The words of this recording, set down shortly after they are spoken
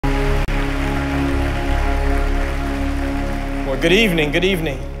Well, good evening, good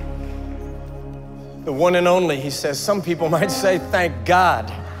evening. The one and only, he says. Some people might say, thank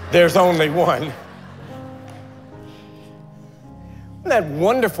God there's only one. Isn't that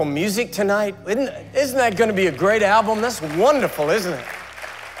wonderful music tonight? Isn't that going to be a great album? That's wonderful, isn't it?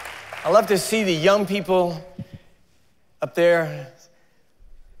 I love to see the young people up there.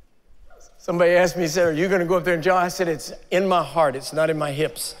 Somebody asked me, he said, are you going to go up there and join? I said, it's in my heart, it's not in my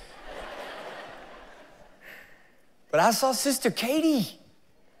hips. But I saw Sister Katie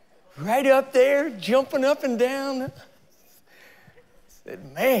right up there, jumping up and down. I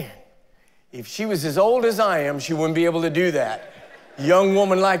said, man, if she was as old as I am, she wouldn't be able to do that. A young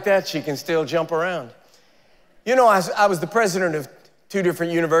woman like that, she can still jump around. You know, I was the president of 2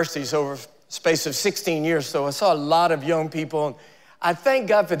 different universities over a space of 16 years, so I saw a lot of young people. I thank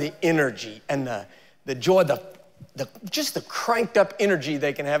God for the energy and the joy, just the cranked up energy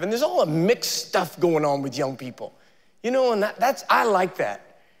they can have. And there's all a mixed stuff going on with young people. You know, and I like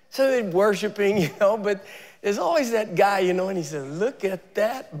that. So they're worshiping, you know, but there's always that guy, you know, and he says, look at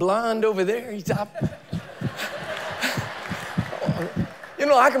that blonde over there. He's up. You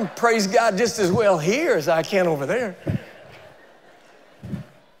know, I can praise God just as well here as I can over there.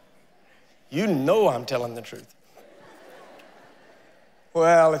 You know I'm telling the truth.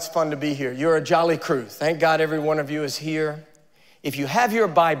 Well, it's fun to be here. You're a jolly crew. Thank God every one of you is here. If you have your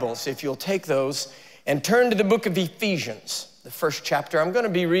Bibles, if you'll take those and turn to the book of Ephesians, the first chapter. I'm going to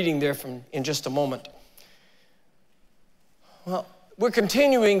be reading there in just a moment. Well, we're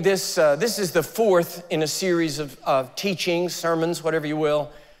continuing this. This is the fourth in a series of teachings, sermons, whatever you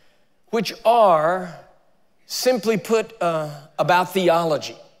will, which are, simply put, about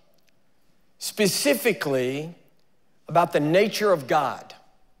theology. Specifically, about the nature of God.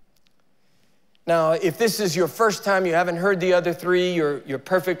 Now, if this is your first time, you haven't heard the other three, you're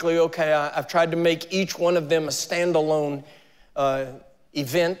perfectly okay. I've tried to make each one of them a standalone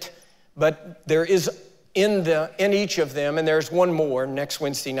event, but there is in each of them, and there's one more next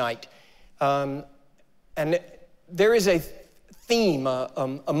Wednesday night. And there is a theme,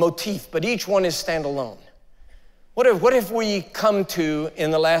 a motif, but each one is standalone. What have we come to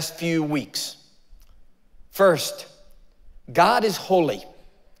in the last few weeks? First, God is holy,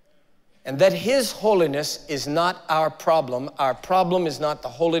 and that His holiness is not our problem. Our problem is not the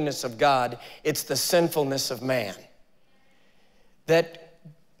holiness of God, it's the sinfulness of man. That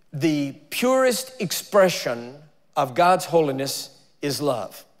the purest expression of God's holiness is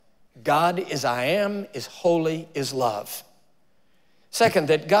love. God is I am, is holy, is love. Second,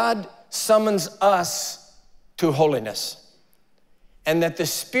 that God summons us to holiness, and that the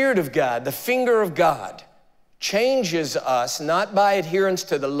Spirit of God, the finger of God, changes us not by adherence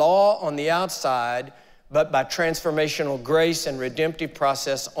to the law on the outside, but by transformational grace and redemptive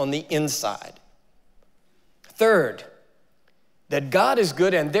process on the inside. Third, that God is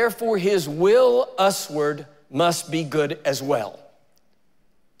good and therefore His will usward must be good as well.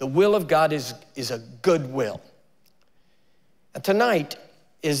 The will of God is a good will. And tonight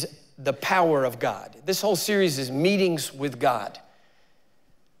is the power of God. This whole series is meetings with God.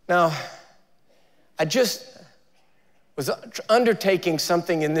 Now, I just was undertaking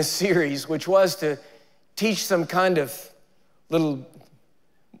something in this series, which was to teach some kind of little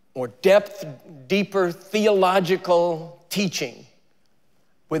more depth, deeper theological teaching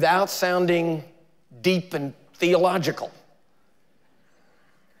without sounding deep and theological.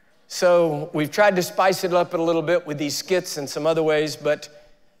 So we've tried to spice it up a little bit with these skits and some other ways, but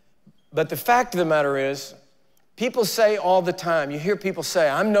the fact of the matter is, people say all the time, you hear people say,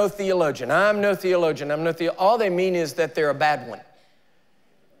 I'm no theologian, I'm no theologian, I'm no theologian. All they mean is that they're a bad one.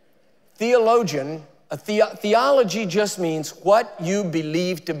 Theologian, theology just means what you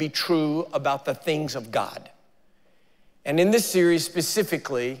believe to be true about the things of God. And in this series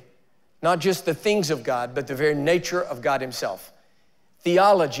specifically, not just the things of God, but the very nature of God Himself.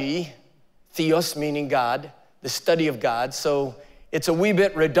 Theology, theos meaning God, the study of God, so it's a wee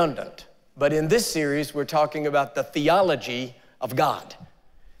bit redundant. But in this series, we're talking about the theology of God.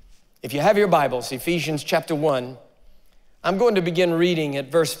 If you have your Bibles, Ephesians chapter 1, I'm going to begin reading at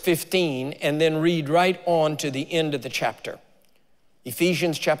verse 15 and then read right on to the end of the chapter.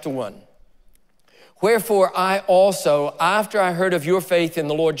 Ephesians chapter 1. Wherefore I also, after I heard of your faith in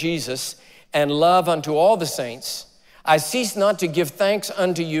the Lord Jesus and love unto all the saints, I cease not to give thanks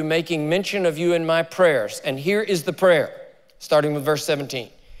unto you, making mention of you in my prayers. And here is the prayer, starting with verse 17.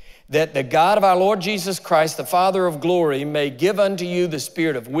 That the God of our Lord Jesus Christ, the Father of glory, may give unto you the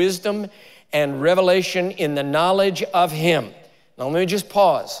spirit of wisdom and revelation in the knowledge of Him. Now let me just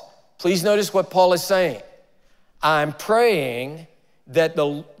pause. Please notice what Paul is saying. I'm praying that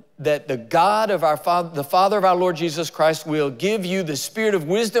that the God of our Father, the Father of our Lord Jesus Christ, will give you the spirit of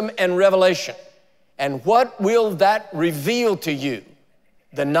wisdom and revelation. And what will that reveal to you?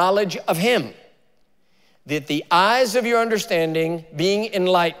 The knowledge of him. That the eyes of your understanding being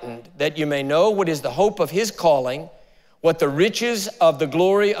enlightened, that you may know what is the hope of his calling, what the riches of the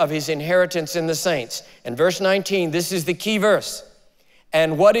glory of his inheritance in the saints. And verse 19, this is the key verse.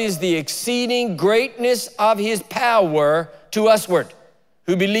 And what is the exceeding greatness of his power to usward,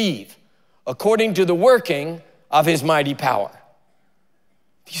 who believe, according to the working of his mighty power.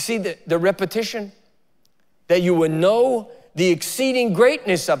 You see the repetition? That you would know the exceeding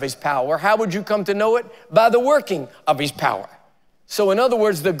greatness of his power. How would you come to know it? By the working of his power. So in other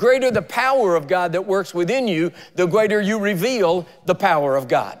words, the greater the power of God that works within you, the greater you reveal the power of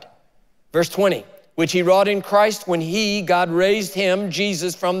God. Verse 20, which he wrought in Christ when he, God, raised him,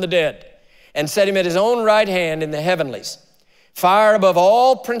 Jesus, from the dead and set him at his own right hand in the heavenlies, far above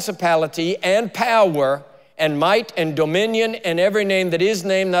all principality and power and might and dominion and every name that is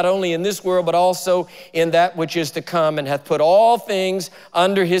named, not only in this world, but also in that which is to come, and hath put all things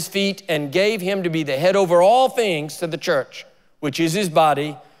under his feet and gave him to be the head over all things to the church, which is his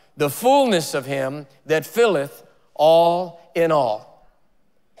body, the fullness of him that filleth all in all.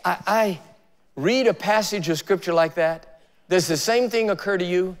 I read a passage of scripture like that. Does the same thing occur to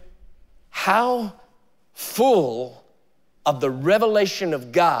you? How full of the revelation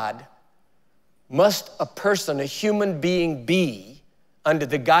of God must a person, a human being, be under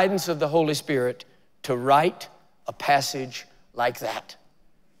the guidance of the Holy Spirit to write a passage like that?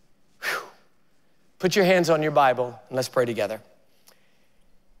 Whew. Put your hands on your Bible and let's pray together.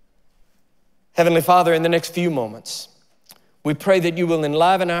 Heavenly Father, in the next few moments, we pray that you will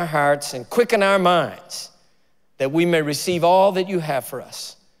enliven our hearts and quicken our minds, that we may receive all that you have for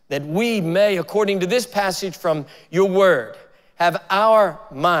us, that we may, according to this passage from your word, have our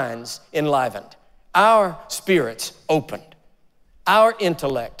minds enlivened, our spirits opened, our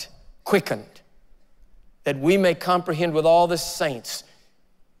intellect quickened, that we may comprehend with all the saints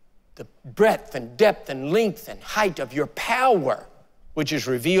the breadth and depth and length and height of your power, which is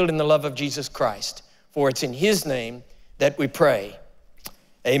revealed in the love of Jesus Christ. For it's in his name that we pray.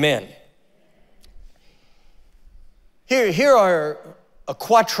 Amen. Here are a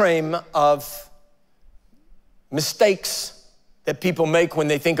quatrain of mistakes that people make when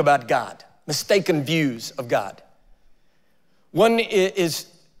they think about God, mistaken views of God. One is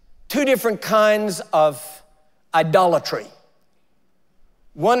two different kinds of idolatry.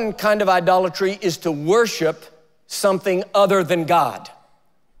 One kind of idolatry is to worship something other than God,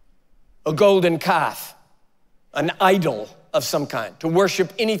 a golden calf, an idol of some kind, to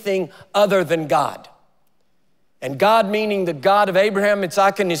worship anything other than God. And God meaning the God of Abraham,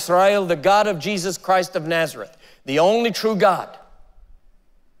 Isaac, and Israel, the God of Jesus Christ of Nazareth, the only true God.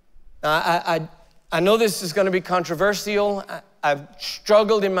 Now, I know this is going to be controversial. I've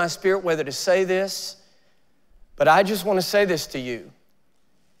struggled in my spirit whether to say this, but I just want to say this to you.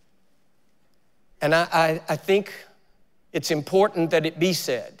 And I think it's important that it be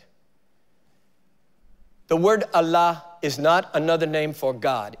said. The word Allah is not another name for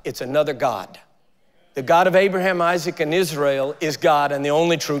God. It's another God. The God of Abraham, Isaac, and Israel is God and the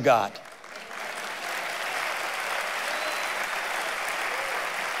only true God.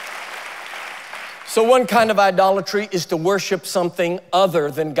 So one kind of idolatry is to worship something other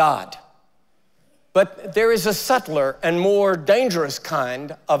than God. But there is a subtler and more dangerous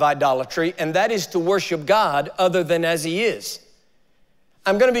kind of idolatry, and that is to worship God other than as he is.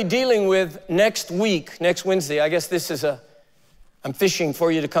 I'm going to be dealing with next week, next Wednesday. I guess this is I'm fishing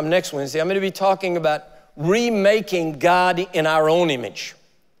for you to come next Wednesday. I'm going to be talking about remaking God in our own image.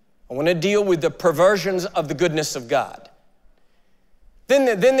 I want to deal with the perversions of the goodness of God.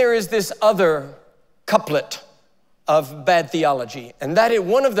 Then there is this other couplet of bad theology, and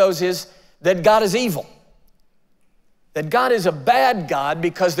one of those is that God is evil. That God is a bad God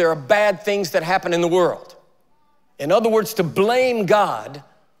because there are bad things that happen in the world. In other words, to blame God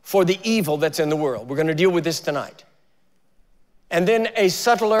for the evil that's in the world. We're going to deal with this tonight. And then a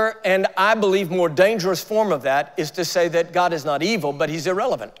subtler and I believe more dangerous form of that is to say that God is not evil, but he's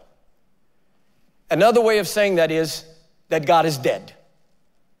irrelevant. Another way of saying that is that God is dead.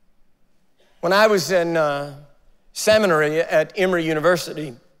 When I was in seminary at Emory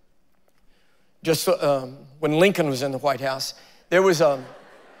University, just when Lincoln was in the White House, there was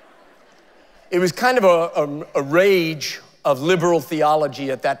it was kind of a rage of liberal theology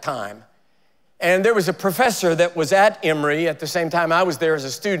at that time. And there was a professor that was at Emory at the same time I was there as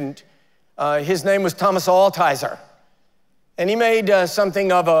a student. His name was Thomas Altizer. And he made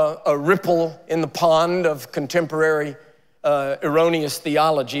something of a ripple in the pond of contemporary erroneous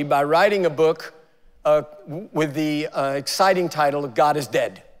theology by writing a book with the exciting title, God is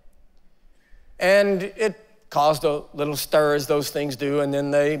Dead. And it caused a little stir, as those things do, and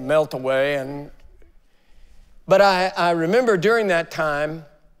then they melt away. But I remember during that time,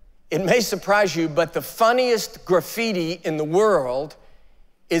 it may surprise you, but the funniest graffiti in the world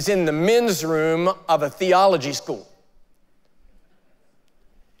is in the men's room of a theology school.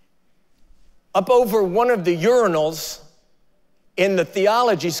 Up over one of the urinals in the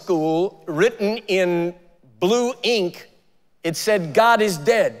theology school, written in blue ink, it said, God is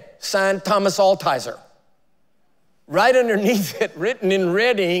dead, signed Thomas Altizer. Right underneath it, written in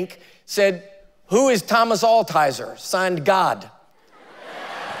red ink, said, who is Thomas Altizer, signed God.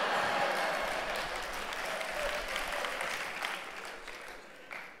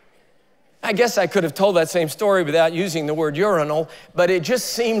 I guess I could have told that same story without using the word urinal, but it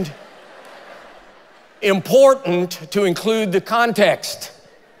just seemed important to include the context.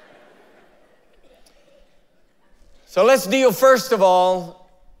 So let's deal first of all,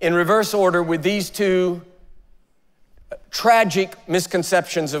 in reverse order, with these two tragic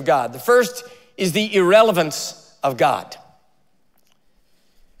misconceptions of God. The first is the irrelevance of God.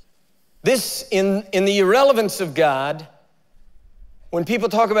 This, in the irrelevance of God, when people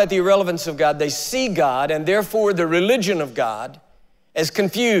talk about the irrelevance of God, they see God and therefore the religion of God as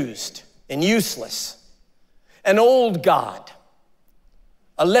confused and useless. An old God,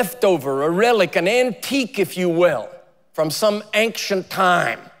 a leftover, a relic, an antique, if you will, from some ancient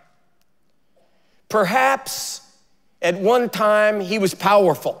time. Perhaps at one time he was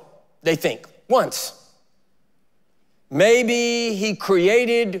powerful, they think, once. Maybe he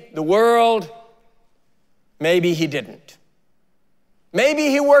created the world, maybe he didn't. Maybe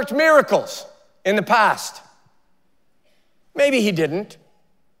he worked miracles in the past. Maybe he didn't.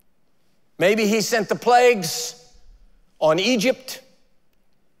 Maybe he sent the plagues on Egypt.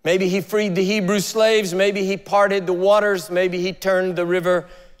 Maybe he freed the Hebrew slaves. Maybe he parted the waters. Maybe he turned the river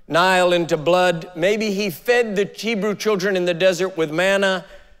Nile into blood. Maybe he fed the Hebrew children in the desert with manna.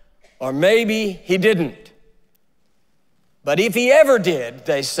 Or maybe he didn't. But if he ever did,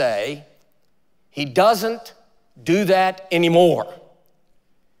 they say, he doesn't do that anymore.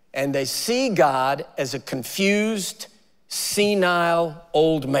 And they see God as a confused, senile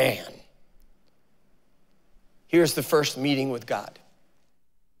old man. Here's the first meeting with God.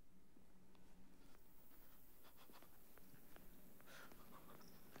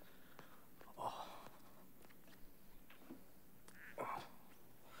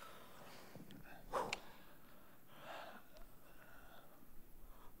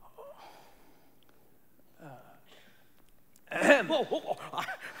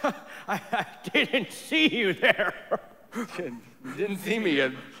 I didn't see you there. You didn't see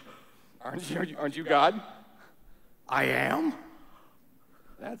me. Aren't you God? I am?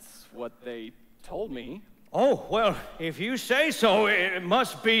 That's what they told me. Oh, well, if you say so, it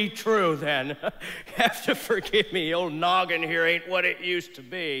must be true then. You have to forgive me, old noggin here ain't what it used to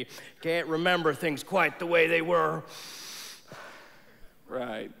be. Can't remember things quite the way they were.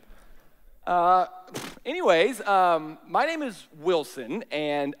 Right. Anyways, my name is Wilson,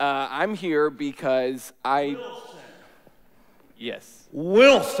 and I'm here because Wilson. Yes.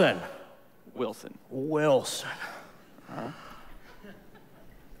 Wilson. Wilson. Wilson.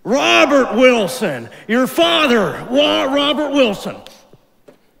 Robert Wilson, your father, Robert Wilson.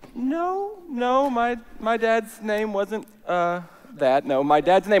 No, my dad's name wasn't that. No, my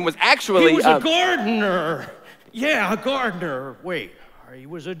dad's name was actually... He was a gardener. Yeah, a gardener. Wait, he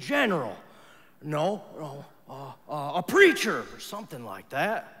was a general. No, a preacher or something like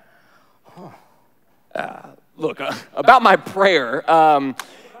that. Huh. Look, about my prayer,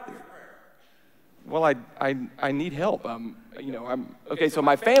 well, I need help. Okay, so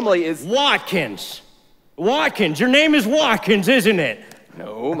my family is... Watkins, your name is Watkins, isn't it?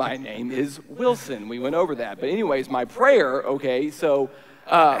 No, my name is Wilson. We went over that. But anyways, my prayer, okay, so...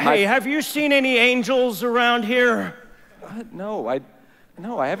 Hey, have you seen any angels around here? No,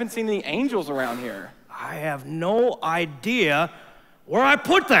 I haven't seen any angels around here. I have no idea where I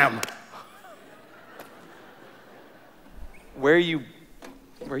put them. Where you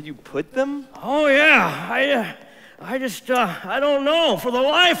put them? Oh, yeah, I just, I don't know for the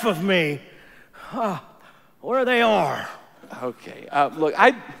life of me where they are. Okay, look,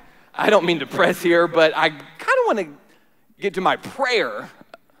 I don't mean to press here, but I kind of want to get to my prayer.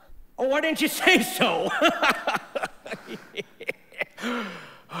 Oh, why didn't you say so?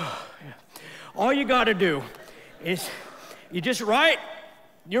 All you got to do is you just write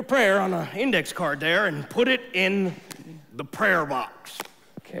your prayer on an index card there and put it in the prayer box.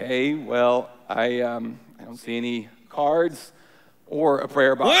 Okay, well, I don't see any cards or a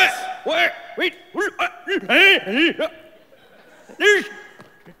prayer box. What? Wait. There's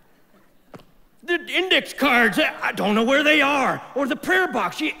the index cards. I don't know where they are. Or the prayer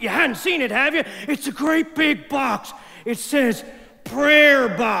box. You hadn't seen it, have you? It's a great big box. It says prayer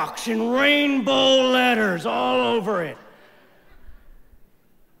box in rainbow letters all over it.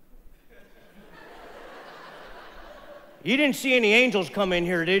 You didn't see any angels come in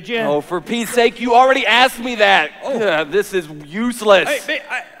here, did you? Oh, for Pete's sake, you already asked me that. Oh. This is useless. Hey,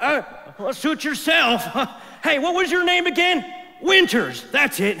 well, suit yourself. Hey, what was your name again? Winters.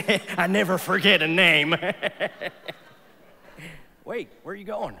 That's it. I never forget a name. Wait, where are you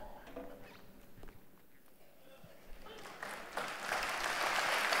going?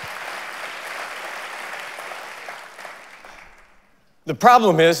 The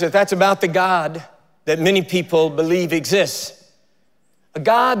problem is that that's about the God that many people believe exists. A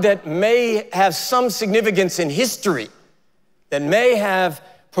God that may have some significance in history, that may have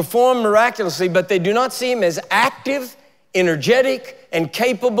performed miraculously, but they do not see him as active, energetic, and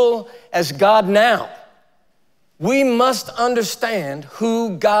capable as God now. We must understand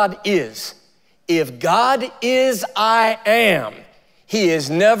who God is. If God is I am, he is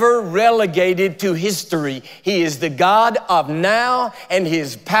never relegated to history. He is the God of now, and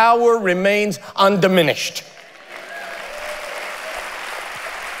his power remains undiminished.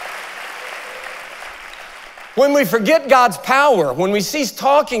 When we forget God's power, when we cease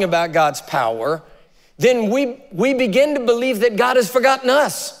talking about God's power, then we begin to believe that God has forgotten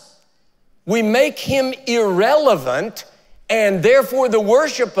us. We make him irrelevant, and therefore the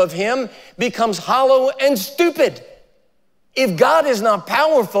worship of him becomes hollow and stupid. If God is not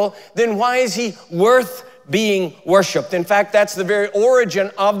powerful, then why is he worth being worshiped? In fact, that's the very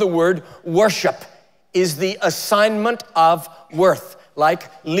origin of the word worship, is the assignment of worth,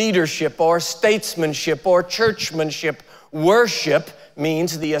 like leadership or statesmanship or churchmanship. Worship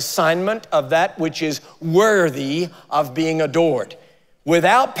means the assignment of that which is worthy of being adored.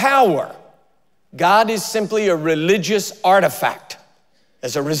 Without power, God is simply a religious artifact.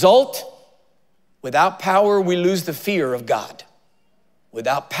 As a result, without power, we lose the fear of God.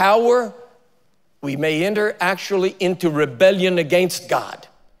 Without power, we may enter actually into rebellion against God.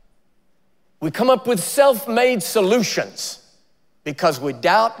 We come up with self-made solutions because we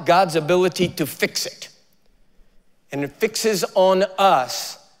doubt God's ability to fix it. And it fixes on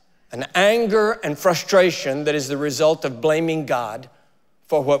us an anger and frustration that is the result of blaming God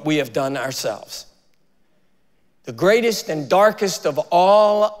for what we have done ourselves. The greatest and darkest of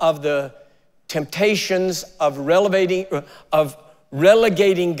all of the temptations of relegating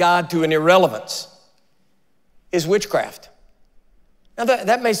God to an irrelevance is witchcraft. Now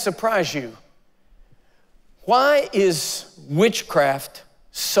that may surprise you. Why is witchcraft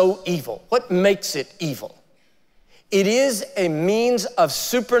so evil? What makes it evil? It is a means of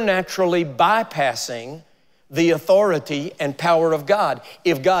supernaturally bypassing the authority and power of God.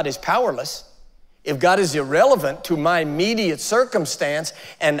 If God is powerless, if God is irrelevant to my immediate circumstance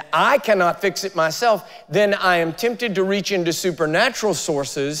and I cannot fix it myself, then I am tempted to reach into supernatural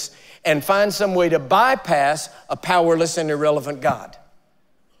sources and find some way to bypass a powerless and irrelevant God.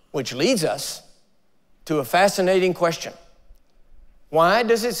 Which leads us to a fascinating question. Why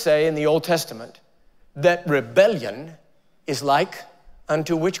does it say in the Old Testament that rebellion is like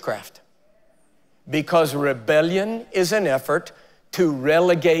unto witchcraft? Because rebellion is an effort to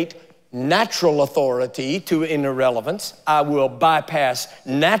relegate natural authority to irrelevance. I will bypass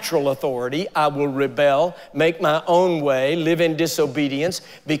natural authority. I will rebel, make my own way, live in disobedience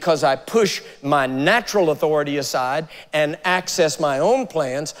because I push my natural authority aside and access my own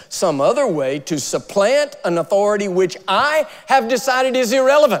plans some other way to supplant an authority which I have decided is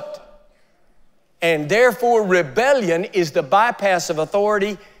irrelevant. And therefore, rebellion is the bypass of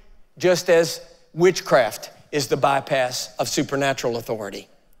authority, just as witchcraft is the bypass of supernatural authority.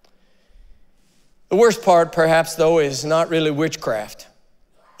 The worst part, perhaps, though, is not really witchcraft.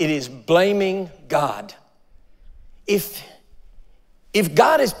 It is blaming God. If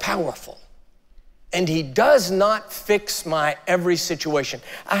God is powerful and he does not fix my every situation,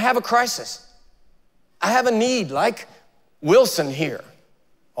 I have a crisis. I have a need like Wilson here,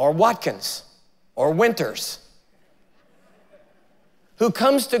 or Watkins, or Winters, who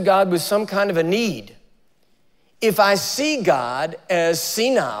comes to God with some kind of a need. If I see God as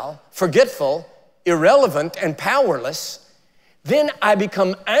senile, forgetful, irrelevant, and powerless, then I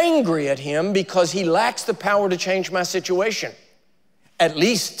become angry at him because he lacks the power to change my situation. At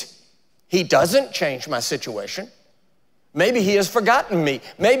least he doesn't change my situation. Maybe he has forgotten me.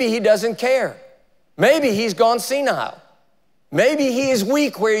 Maybe he doesn't care. Maybe he's gone senile. Maybe he is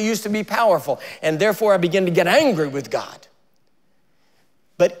weak where he used to be powerful, and therefore I begin to get angry with God.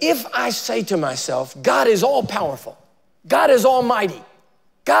 But if I say to myself, God is all powerful, God is almighty,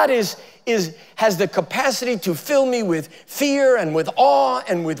 God has the capacity to fill me with fear and with awe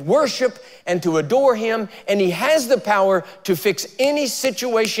and with worship and to adore him, and he has the power to fix any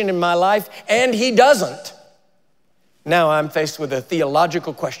situation in my life, and he doesn't. Now I'm faced with a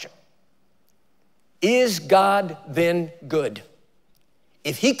theological question. Is God then good?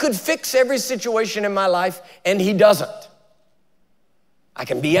 If he could fix every situation in my life and he doesn't, I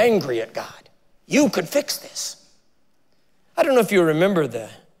can be angry at God. You could fix this. I don't know if you remember the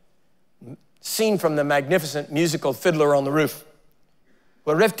scene from the magnificent musical Fiddler on the Roof,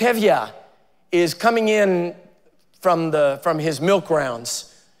 where Reb Tevye is coming in from his milk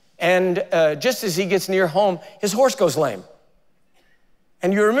rounds, and just as he gets near home, his horse goes lame.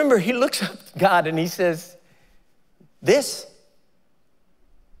 And you remember he looks up at God and he says, this?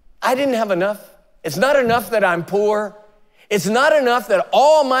 I didn't have enough. It's not enough that I'm poor. It's not enough that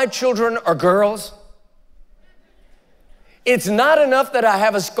all my children are girls. It's not enough that I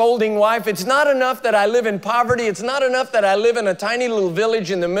have a scolding wife. It's not enough that I live in poverty. It's not enough that I live in a tiny little village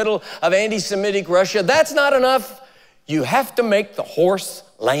in the middle of anti-Semitic Russia. That's not enough. You have to make the horse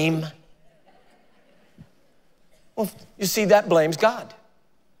lame. Well, you see, that blames God.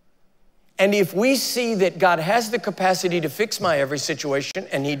 And if we see that God has the capacity to fix my every situation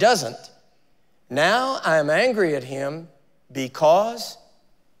and he doesn't, now I'm angry at him because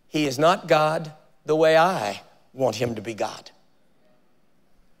he is not God the way I want him to be God.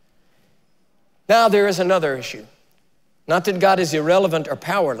 Now there is another issue. Not that God is irrelevant or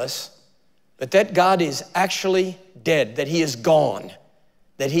powerless, but that God is actually dead, that he is gone,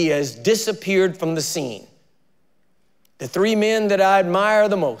 that he has disappeared from the scene. The three men that I admire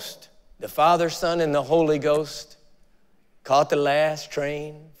the most, the Father, Son, and the Holy Ghost, caught the last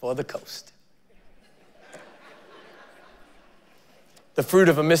train for the coast. The fruit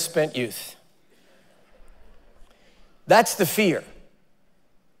of a misspent youth. That's the fear,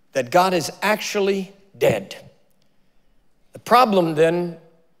 that God is actually dead. The problem then,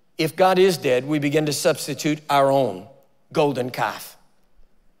 if God is dead, we begin to substitute our own golden calf.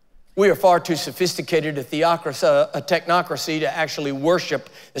 We are far too sophisticated a technocracy to actually worship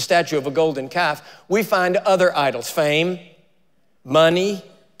the statue of a golden calf. We find other idols, fame, money,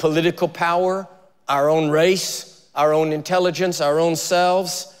 political power, our own race, our own intelligence, our own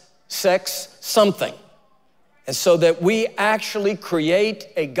selves, sex, something. And so that we actually create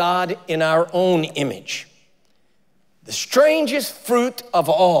a God in our own image. The strangest fruit of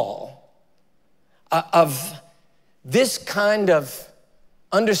all of this kind of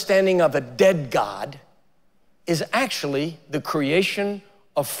understanding of a dead God is actually the creation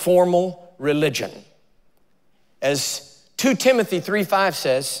of formal religion. As 2 Timothy 3:5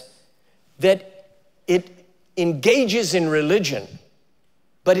 says, that it engages in religion,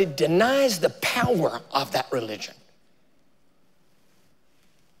 but it denies the power of that religion.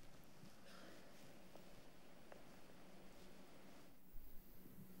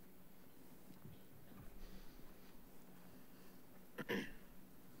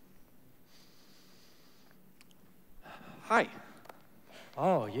 Hi.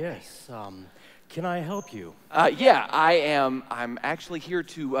 Oh, yes. Can I help you? Yeah, I'm actually here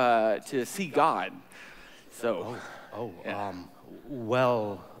to see God. So.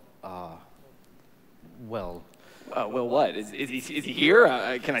 Well, Well, what? Is he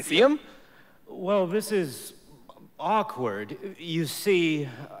here? Can I see him? well, this is awkward. You see,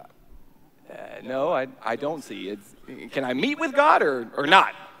 No, I don't see. Can I meet with God or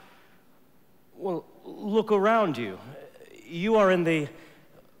not? well, look around you. You are in the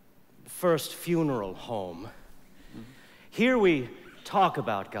first funeral home. Here we talk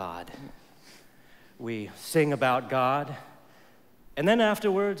about God. We sing about God. And then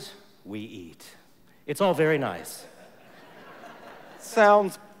afterwards, we eat. It's all very nice.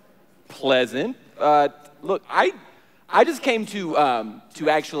 Sounds pleasant. Look, I just came to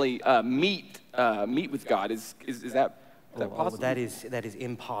actually meet with God. Is that possible? That is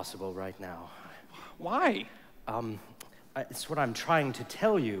impossible right now. Why? It's what I'm trying to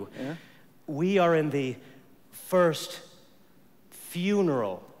tell you. Yeah? We are in the first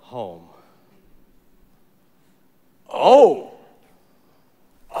funeral home. Oh,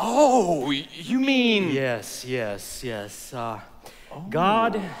 you mean? Yes.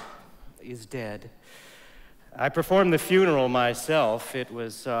 God is dead. I performed the funeral myself. It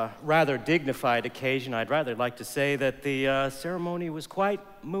was a rather dignified occasion. I'd rather like to say that the ceremony was quite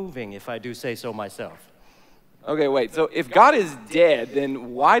moving, if I do say so myself. Okay, wait. So if God is dead,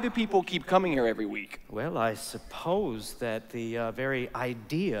 then why do people keep coming here every week? Well, I suppose that the very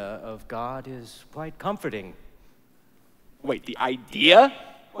idea of God is quite comforting. Wait, the idea?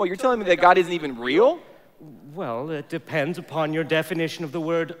 Well, you're telling me that God isn't even real? Well, it depends upon your definition of the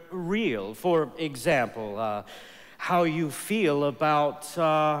word real. For example, how you feel about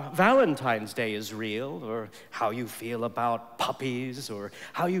Valentine's Day is real, or how you feel about puppies, or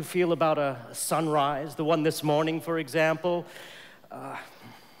how you feel about a sunrise, the one this morning, for example.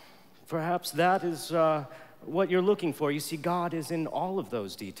 Perhaps that is what you're looking for. You see, God is in all of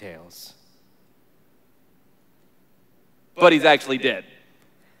those details. But he's actually dead.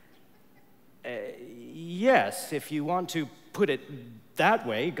 Yes, if you want to put it that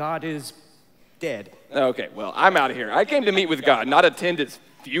way, God is dead. Okay, well, I'm out of here. I came to meet with God, not attend his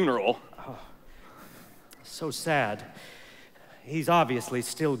funeral. Oh, so sad. He's obviously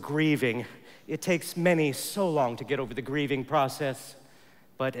still grieving. It takes many so long to get over the grieving process.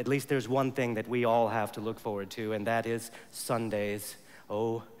 But at least there's one thing that we all have to look forward to, and that is Sundays.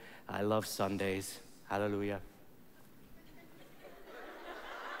 Oh, I love Sundays. Hallelujah.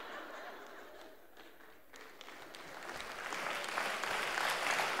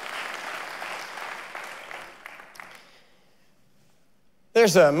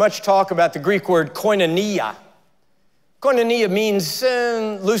 There's much talk about the Greek word koinonia. Koinonia means,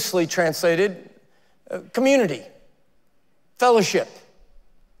 loosely translated, community, fellowship,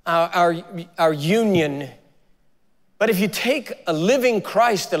 our union. But if you take a living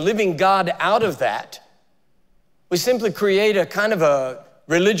Christ, a living God out of that, we simply create a kind of a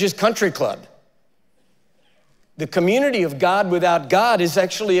religious country club. The community of God without God is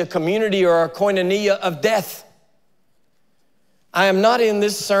actually a community or a koinonia of death. I am not in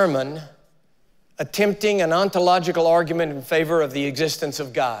this sermon attempting an ontological argument in favor of the existence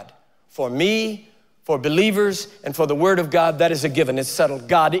of God. For me, for believers, and for the Word of God, that is a given. It's settled.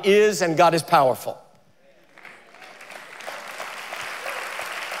 God is, and God is powerful.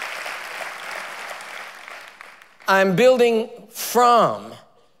 I'm building from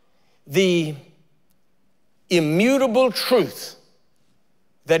the immutable truth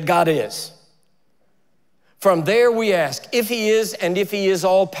that God is. From there we ask, if he is and if he is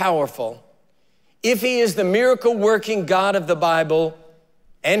all powerful, if he is the miracle working God of the Bible,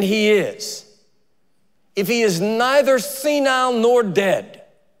 and he is, if he is neither senile nor dead,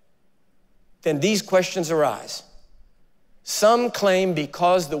 then these questions arise. Some claim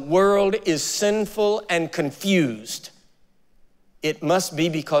because the world is sinful and confused, it must be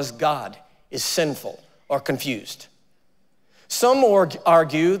because God is sinful or confused. Some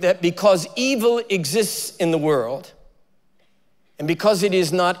argue that because evil exists in the world, and because it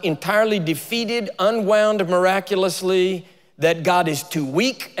is not entirely defeated, unwound miraculously, that God is too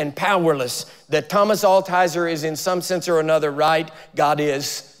weak and powerless, that Thomas Altizer is in some sense or another right. God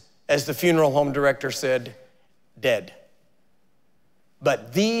is, as the funeral home director said, dead.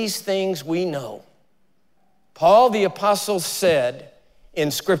 But these things we know. Paul the apostle said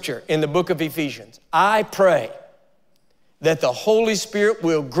in Scripture, in the book of Ephesians, I pray that the Holy Spirit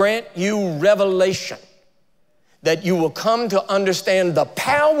will grant you revelation, that you will come to understand the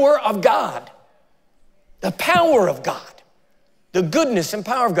power of God, the power of God, the goodness and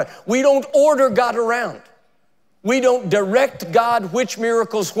power of God. We don't order God around. We don't direct God which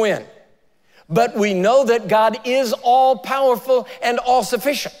miracles when, but we know that God is all powerful and all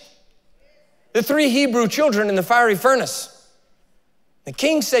sufficient. The 3 Hebrew children in the fiery furnace, the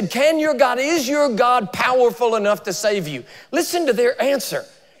king said, is your God powerful enough to save you? Listen to their answer,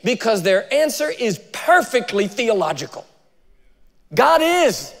 because their answer is perfectly theological. God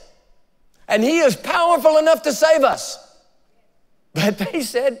is, and he is powerful enough to save us. But they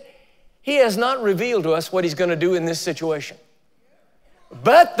said, he has not revealed to us what he's going to do in this situation.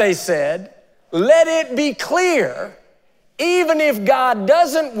 But they said, let it be clear, even if God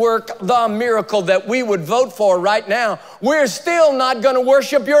doesn't work the miracle that we would vote for right now, we're still not going to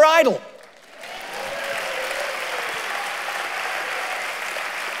worship your idol.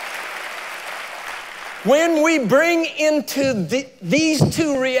 When we bring into these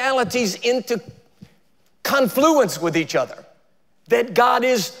two realities into confluence with each other, that God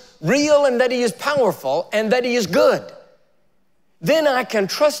is real and that he is powerful and that he is good, then I can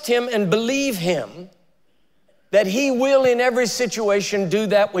trust him and believe him that he will in every situation do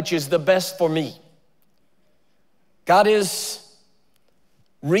that which is the best for me. God is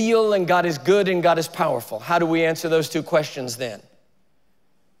real and God is good and God is powerful. How do we answer those two questions then?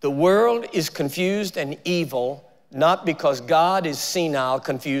 The world is confused and evil, not because God is senile,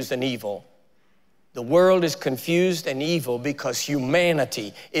 confused, and evil. The world is confused and evil because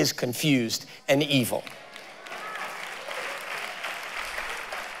humanity is confused and evil.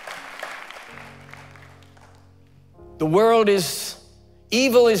 The world is,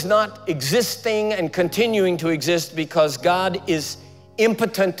 evil is not existing and continuing to exist because God is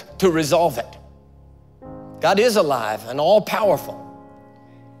impotent to resolve it. God is alive and all-powerful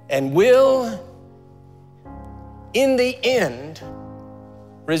and will, in the end,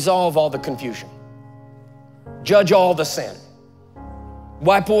 resolve all the confusion, judge all the sin,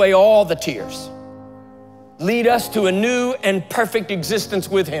 wipe away all the tears, lead us to a new and perfect existence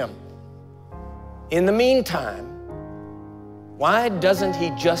with Him. In the meantime, why doesn't He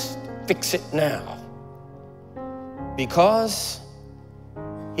just fix it now? Because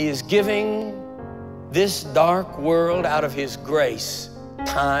He is giving this dark world, out of His grace,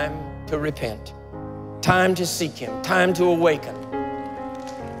 time to repent, time to seek Him, time to awaken.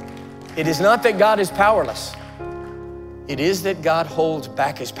 It is not that God is powerless. It is that God holds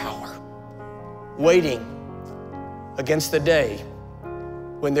back His power, waiting against the day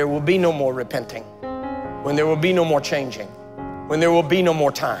when there will be no more repenting, when there will be no more changing, when there will be no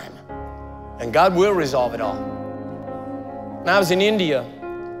more time. And God will resolve it all. When I was in India,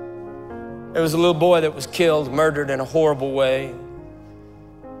 there was a little boy that was killed, murdered in a horrible way.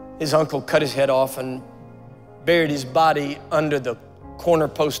 His uncle cut his head off and buried his body under the corner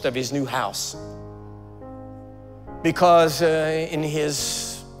post of his new house. Because in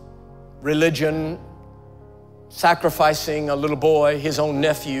his religion, sacrificing a little boy, his own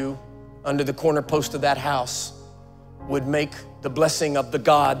nephew, under the corner post of that house would make the blessing of the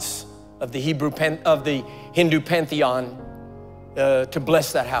gods of the Hindu pantheon to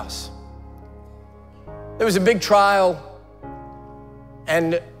bless that house. There was a big trial,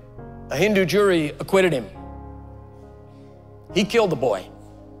 and a Hindu jury acquitted him. He killed the boy.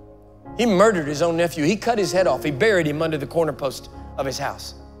 He murdered his own nephew. He cut his head off. He buried him under the corner post of his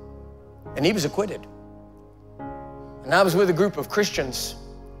house. And he was acquitted. And I was with a group of Christians,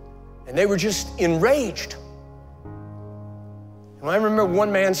 and they were just enraged. And I remember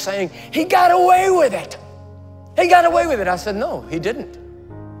one man saying, "He got away with it. He got away with it." I said, "No, he didn't."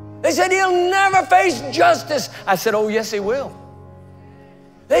 They said, "He'll never face justice." I said, "Oh, yes, he will."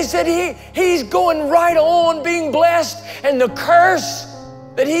 They said, he's going right on being blessed, and the curse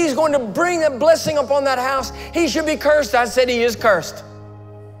that he's going to bring, that blessing upon that house, he should be cursed. I said, "He is cursed."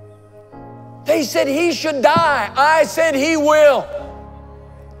 They said he should die. I said, "He will."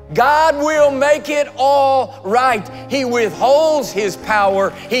 God will make it all right. He withholds His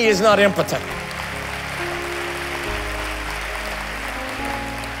power. He is not impotent.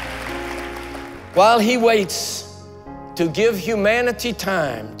 While He waits to give humanity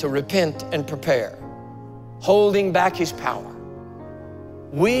time to repent and prepare, holding back His power,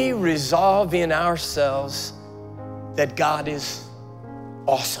 we resolve in ourselves that God is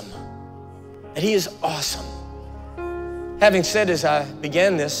awesome, that He is awesome. Having said, as I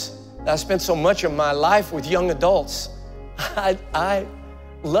began this, I spent so much of my life with young adults. I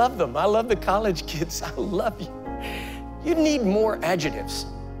love them. I love the college kids. I love you. You need more adjectives.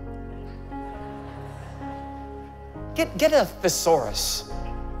 Get a thesaurus.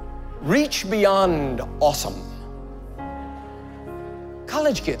 Reach beyond awesome.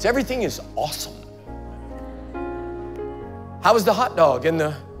 College kids, everything is awesome. How was the hot dog in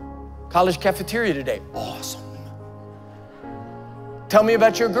the college cafeteria today? Awesome. Tell me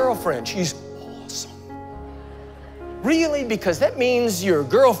about your girlfriend. She's awesome. Really? Because that means your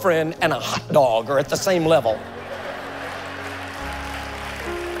girlfriend and a hot dog are at the same level.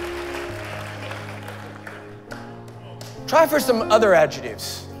 Try for some other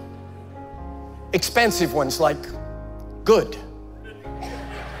adjectives. Expansive ones like good.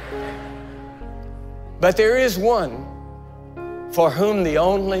 But there is one for whom the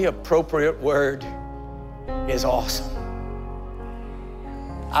only appropriate word is awesome.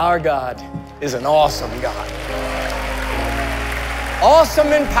 Our God is an awesome God.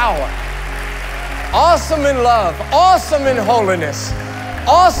 Awesome in power, awesome in love, awesome in holiness,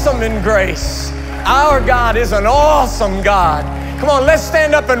 awesome in grace. Our God is an awesome God. Come on, let's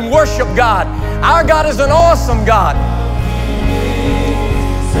stand up and worship God. Our God is an awesome God.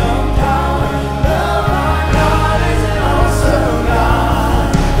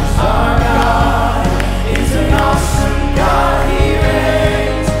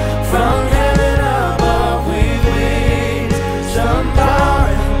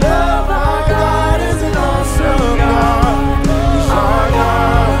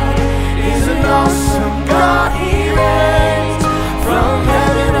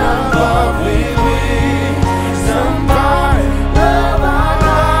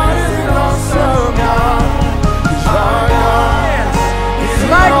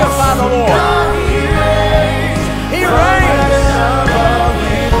 He reigns.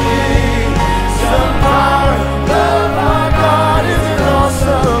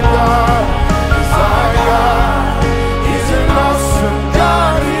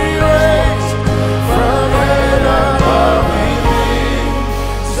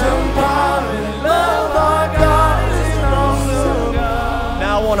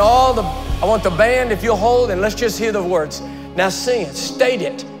 want the band, if you'll hold, and let's just hear the words. Now sing it, state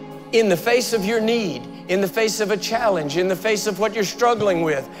it in the face of your need, in the face of a challenge, in the face of what you're struggling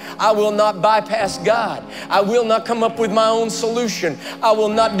with. I will not bypass God. I will not come up with my own solution. I will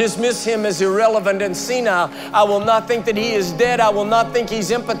not dismiss Him as irrelevant and senile. I will not think that He is dead. I will not think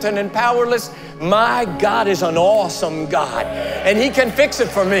He's impotent and powerless. My God is an awesome God, and He can fix it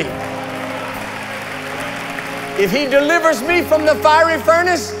for me. If He delivers me from the fiery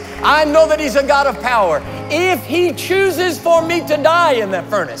furnace, I know that He's a God of power. If He chooses for me to die in that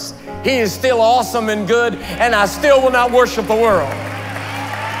furnace, He is still awesome and good, and I still will not worship the world.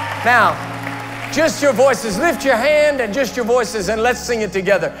 Now, just your voices. Lift your hand and just your voices, and let's sing it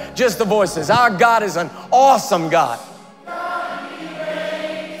together. Just the voices. Our God is an awesome God.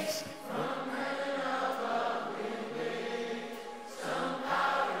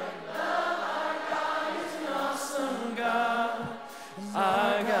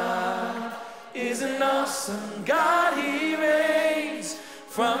 Awesome God, He reigns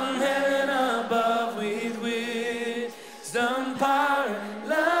from heaven above with wisdom, power, and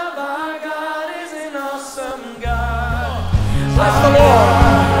love. Our God is an awesome God. Bless the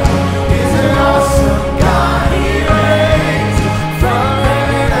Lord. Is an awesome God. He reigns from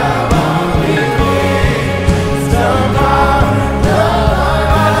heaven above with wisdom, power, and love. Our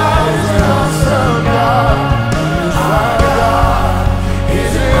God is an awesome God. Our God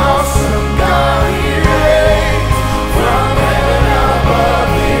is an awesome God.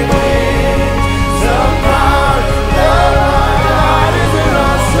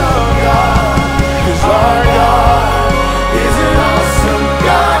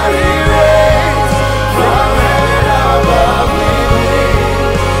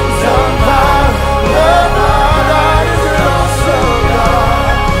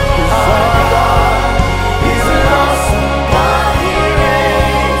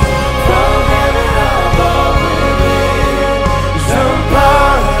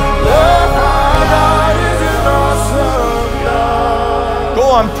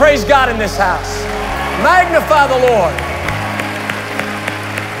 Praise God in this house. Magnify the Lord.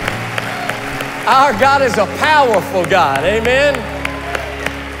 Our God is a powerful God. Amen.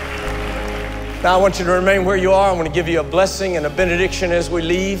 Now I want you to remain where you are. I want to give you a blessing and a benediction as we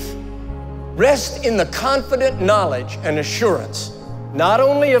leave. Rest in the confident knowledge and assurance, not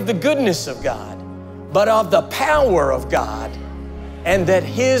only of the goodness of God, but of the power of God, and that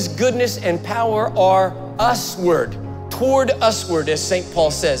His goodness and power are usward. Toward usward, as St.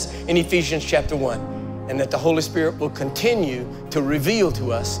 Paul says in Ephesians chapter 1, and that the Holy Spirit will continue to reveal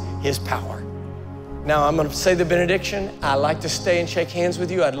to us His power. Now I'm going to say the benediction. I like to stay and shake hands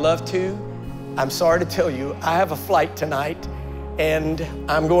with you. I'd love to. I'm sorry to tell you, I have a flight tonight, and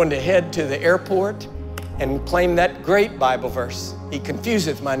I'm going to head to the airport and claim that great Bible verse. He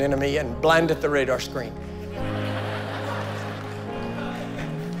confuseth mine enemy and blindeth the radar screen.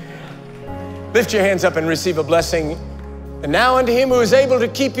 Lift your hands up and receive a blessing. And now unto Him who is able to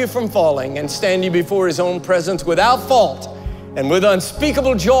keep you from falling and stand you before His own presence without fault and with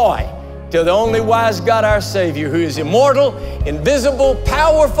unspeakable joy, to the only wise God our Savior, who is immortal, invisible,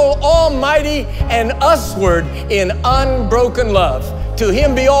 powerful, almighty, and usward in unbroken love. To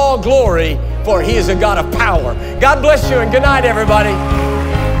Him be all glory, for He is a God of power. God bless you, and good night, everybody.